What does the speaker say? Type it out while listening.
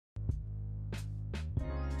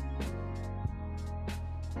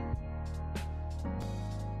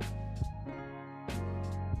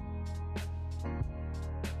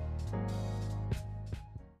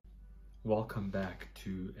Welcome back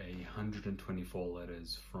to 124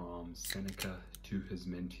 letters from Seneca to his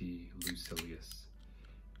mentee Lucilius.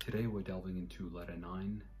 Today we're delving into letter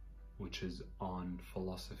 9, which is on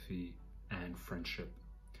philosophy and friendship.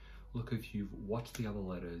 Look, if you've watched the other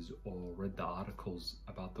letters or read the articles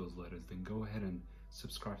about those letters, then go ahead and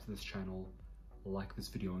subscribe to this channel, like this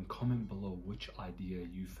video, and comment below which idea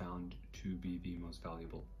you found to be the most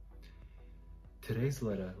valuable. Today's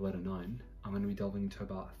letter, letter 9, I'm going to be delving into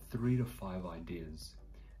about 3 to 5 ideas.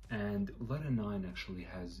 And letter 9 actually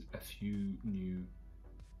has a few new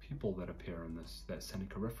people that appear in this that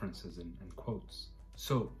Seneca references and quotes.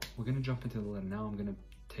 So we're going to jump into the letter now. I'm going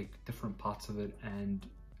to take different parts of it and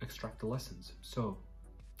extract the lessons. So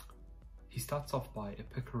he starts off by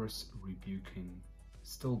Epicurus rebuking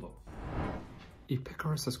Stilbo.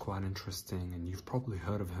 Epicurus is quite interesting, and you've probably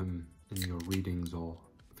heard of him in your readings or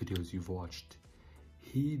videos you've watched.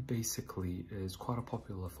 He basically is quite a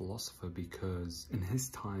popular philosopher because in his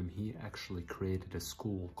time he actually created a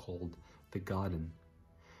school called the Garden,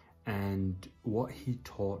 and what he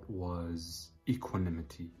taught was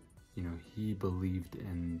equanimity. You know, he believed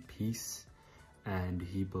in peace and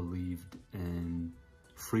he believed in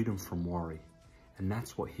freedom from worry, and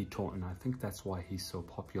that's what he taught, and I think that's why he's so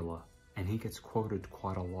popular and he gets quoted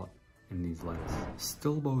quite a lot in these letters.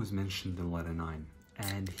 Stilbo is mentioned in letter 9,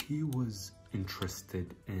 and he was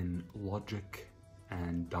interested in logic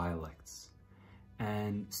and dialects.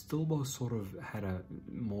 And Stilbo sort of had a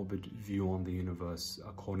morbid view on the universe,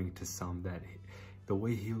 according to some, that the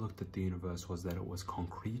way he looked at the universe was that it was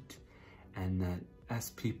concrete, and that as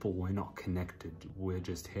people we're not connected, we're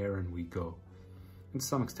just here and we go. In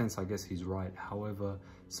some extent, I guess he's right. However,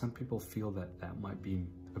 some people feel that that might be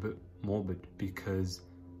a bit morbid because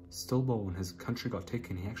Stilbo, when his country got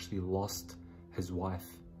taken, he actually lost his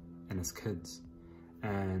wife and his kids,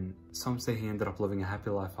 and some say he ended up living a happy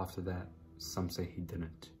life after that, some say he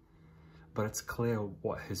didn't, but it's clear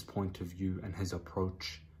what his point of view and his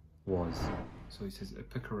approach was. So he says,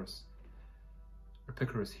 Epicurus,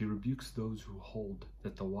 he rebukes those who hold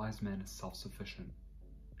that the wise man is self-sufficient,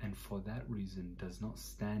 and for that reason does not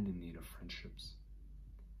stand in need of friendships.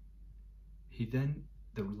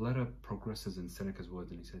 The letter progresses in Seneca's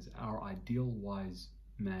words, and he says, our ideal wise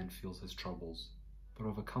man feels his troubles, but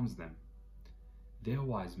overcomes them. Their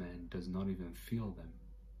wise man does not even feel them.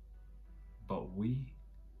 But we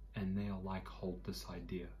and they alike hold this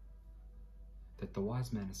idea, that the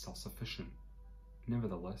wise man is self-sufficient.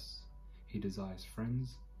 Nevertheless, he desires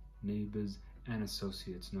friends, neighbors, and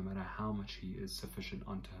associates, no matter how much he is sufficient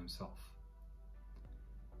unto himself.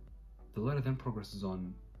 The letter then progresses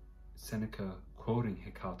on Seneca quoting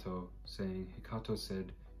Hecatto, saying, Hecatto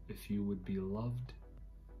said, if you would be loved,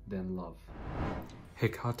 then love.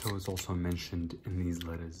 Hecatto is also mentioned in these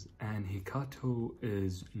letters, and Hecatto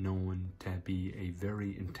is known to be a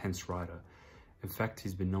very intense writer. In fact,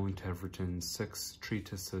 he's been known to have written 6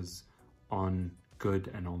 treatises on good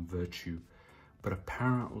and on virtue, but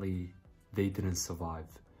apparently they didn't survive.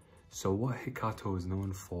 So what Hecatto is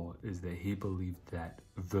known for is that he believed that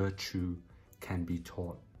virtue can be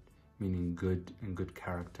taught, meaning good and good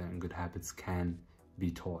character and good habits can be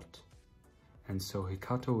taught. And so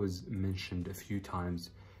Hecatto is mentioned a few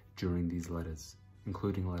times during these letters,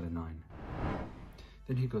 including letter 9.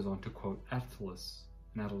 Then he goes on to quote Attalus,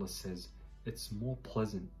 and Attalus says, it's more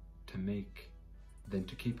pleasant to make than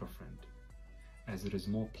to keep a friend, as it is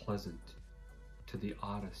more pleasant to the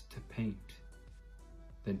artist to paint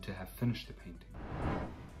than to have finished the painting.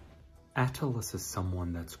 Attalus is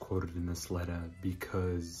someone that's quoted in this letter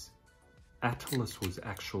because Attalus was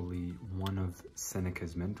actually one of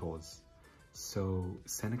Seneca's mentors. So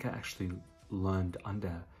Seneca actually learned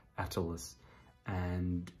under Attalus,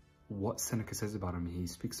 and what Seneca says about him, he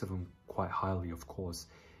speaks of him quite highly, of course.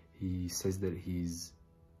 He says that he's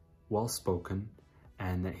well-spoken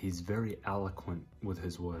and that he's very eloquent with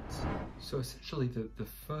his words. So essentially the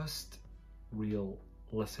first real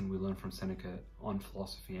lesson we learn from Seneca on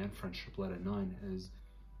philosophy and friendship, letter 9, is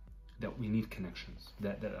that we need connections,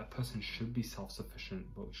 that a person should be self-sufficient,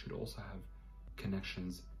 but we should also have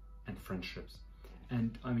connections and friendships.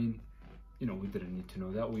 And I mean, you know, we didn't need to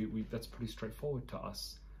know that. That's pretty straightforward to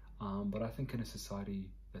us. But I think in a society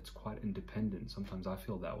that's quite independent, sometimes I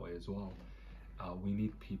feel that way as well. We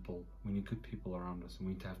need people, we need good people around us, and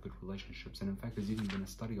we need to have good relationships. And in fact, there's even been a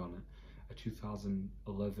study on it, a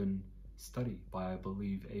 2011 study by, I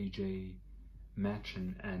believe, A.J.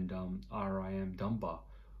 Machen and R.I.M. Dunbar,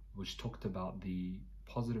 which talked about the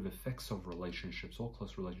positive effects of relationships, all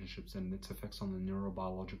close relationships, and its effects on the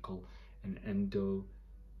neurobiological and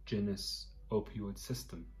endogenous opioid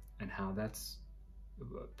system, and how that's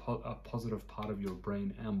a positive part of your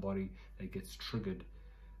brain and body that gets triggered,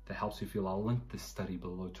 that helps you feel. I'll link this study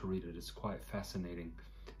below to read it. It's quite fascinating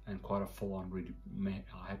and quite a full-on read.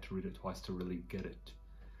 I had to read it twice to really get it.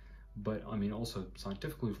 But I mean, also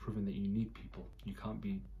scientifically we've proven that you need people. You can't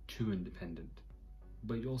be too independent,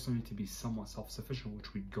 but you also need to be somewhat self-sufficient,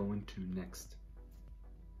 which we go into next.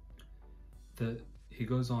 He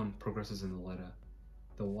goes on, progresses in the letter.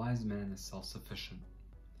 The wise man is self-sufficient.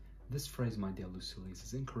 This phrase, my dear Lucilius,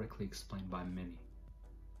 is incorrectly explained by many,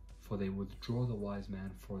 for they withdraw the wise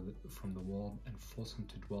man from the world and force him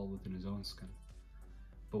to dwell within his own skin.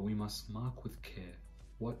 But we must mark with care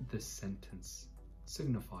what this sentence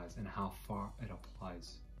signifies and how far it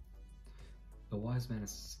applies. The wise man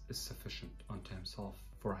is sufficient unto himself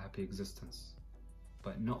for a happy existence,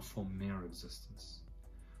 but not for mere existence,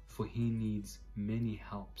 for he needs many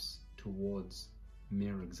helps towards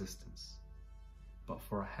mere existence. But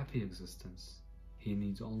for a happy existence, he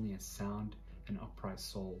needs only a sound and upright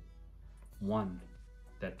soul, one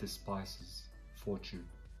that despises fortune.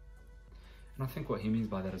 And I think what he means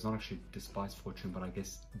by that is not actually despise fortune, but I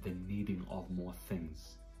guess the needing of more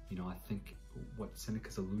things. You know, I think what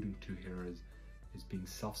Seneca's alluding to here is being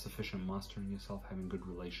self-sufficient, mastering yourself, having good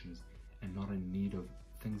relations, and not in need of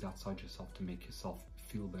things outside yourself to make yourself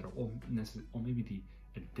feel better, or maybe the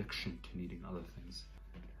addiction to needing other things.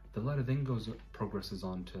 The letter then progresses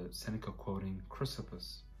on to Seneca quoting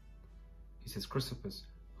Chrysippus. He says, Chrysippus,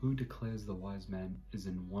 who declares the wise man is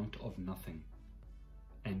in want of nothing,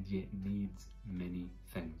 and yet needs many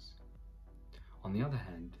things. On the other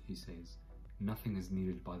hand, he says, nothing is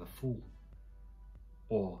needed by the fool,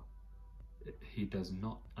 or he does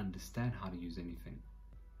not understand how to use anything,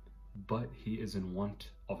 but he is in want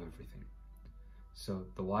of everything. So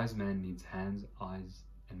the wise man needs hands, eyes,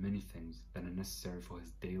 and many things that are necessary for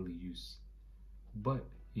his daily use, but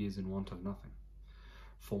he is in want of nothing.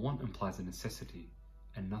 For want implies a necessity,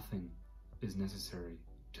 and nothing is necessary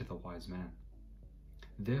to the wise man.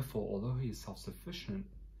 Therefore, although he is self-sufficient,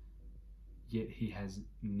 yet he has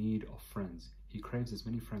need of friends. He craves as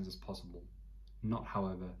many friends as possible, not,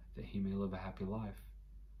 however, that he may live a happy life,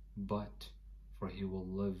 but for he will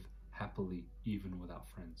live happily even without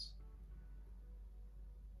friends.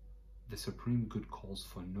 The supreme good calls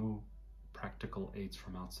for no practical aids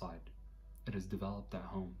from outside. It is developed at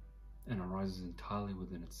home and arises entirely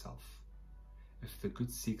within itself. If the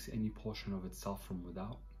good seeks any portion of itself from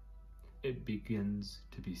without, it begins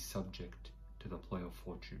to be subject to the play of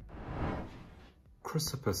fortune.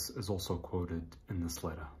 Chrysippus is also quoted in this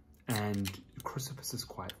letter, and Chrysippus is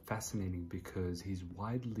quite fascinating because he's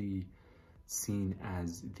widely seen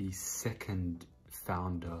as the second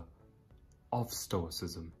founder of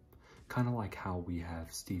Stoicism. Kind of like how we have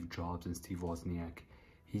Steve Jobs and Steve Wozniak.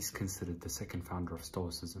 He's considered the second founder of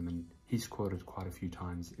Stoicism, and he's quoted quite a few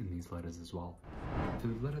times in these letters as well. The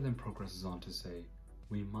letter then progresses on to say,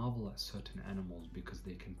 we marvel at certain animals because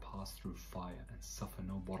they can pass through fire and suffer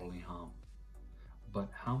no bodily harm. But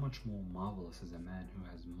how much more marvelous is a man who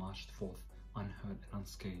has marched forth unhurt and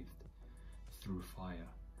unscathed through fire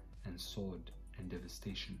and sword and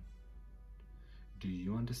devastation? Do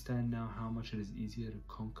you understand now how much it is easier to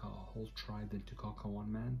conquer a whole tribe than to conquer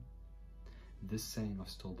one man? This saying of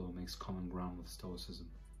Stilbo makes common ground with Stoicism.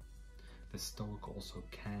 The Stoic also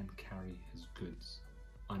can carry his goods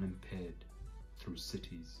unimpaired through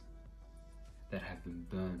cities that have been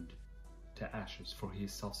burned to ashes, for he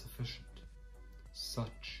is self-sufficient.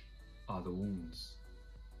 Such are the wounds,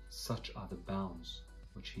 such are the bounds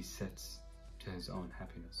which he sets to his own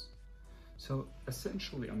happiness. So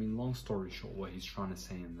essentially, I mean, long story short, what he's trying to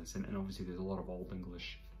say in this, and obviously there's a lot of old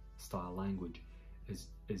English style language,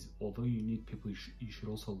 is although you need people, you should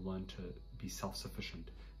also learn to be self-sufficient,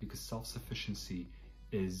 because self-sufficiency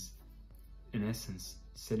is, in essence,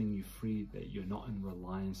 setting you free, that you're not in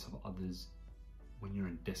reliance of others when you're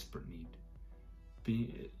in desperate need.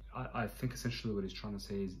 I think essentially what he's trying to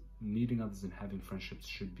say is needing others and having friendships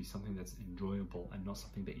should be something that's enjoyable and not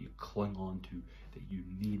something that you cling on to, that you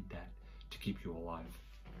need that to keep you alive.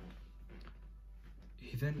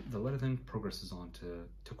 The letter then progresses on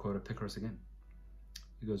to quote Epicurus again.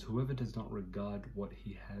 He goes, whoever does not regard what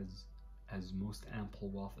he has as most ample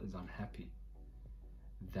wealth is unhappy,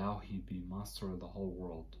 thou he be master of the whole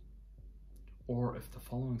world. Or if the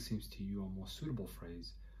following seems to you a more suitable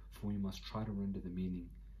phrase, for we must try to render the meaning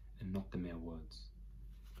and not the mere words.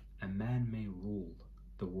 A man may rule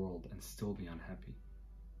the world and still be unhappy,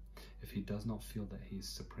 if he does not feel that he is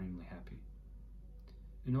supremely happy.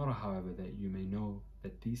 In order, however, that you may know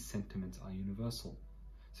that these sentiments are universal,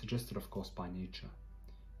 suggested of course by nature,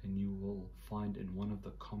 and you will find in one of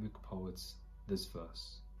the comic poets this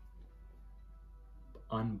verse.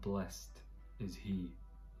 unblessed is he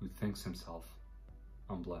who thinks himself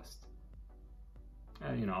unblessed.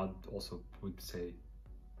 And I also would say,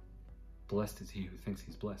 blessed is he who thinks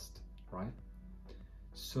he's blessed, right?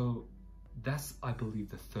 So that's, I believe,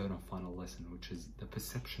 the third and final lesson, which is the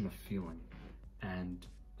perception of feeling and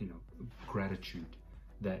gratitude,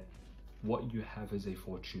 that what you have is a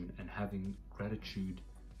fortune, and having gratitude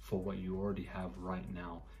for what you already have right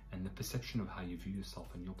now, and the perception of how you view yourself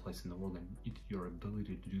and your place in the world and your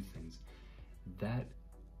ability to do things, that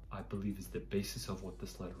I believe is the basis of what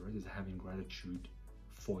this letter is having gratitude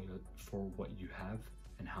for what you have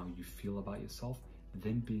and how you feel about yourself,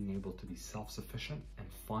 then being able to be self-sufficient, and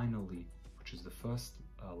finally, which is the first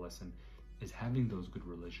lesson, is having those good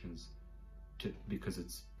relations, because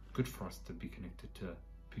it's good for us to be connected to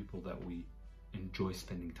people that we enjoy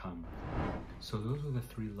spending time with. So those were the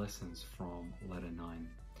 3 lessons from letter 9.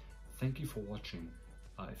 Thank you for watching.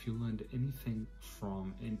 If you learned anything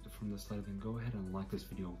from this letter, then go ahead and like this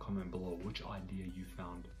video and comment below which idea you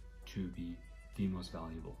found to be the most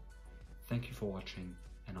valuable. Thank you for watching,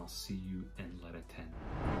 and I'll see you in letter 10.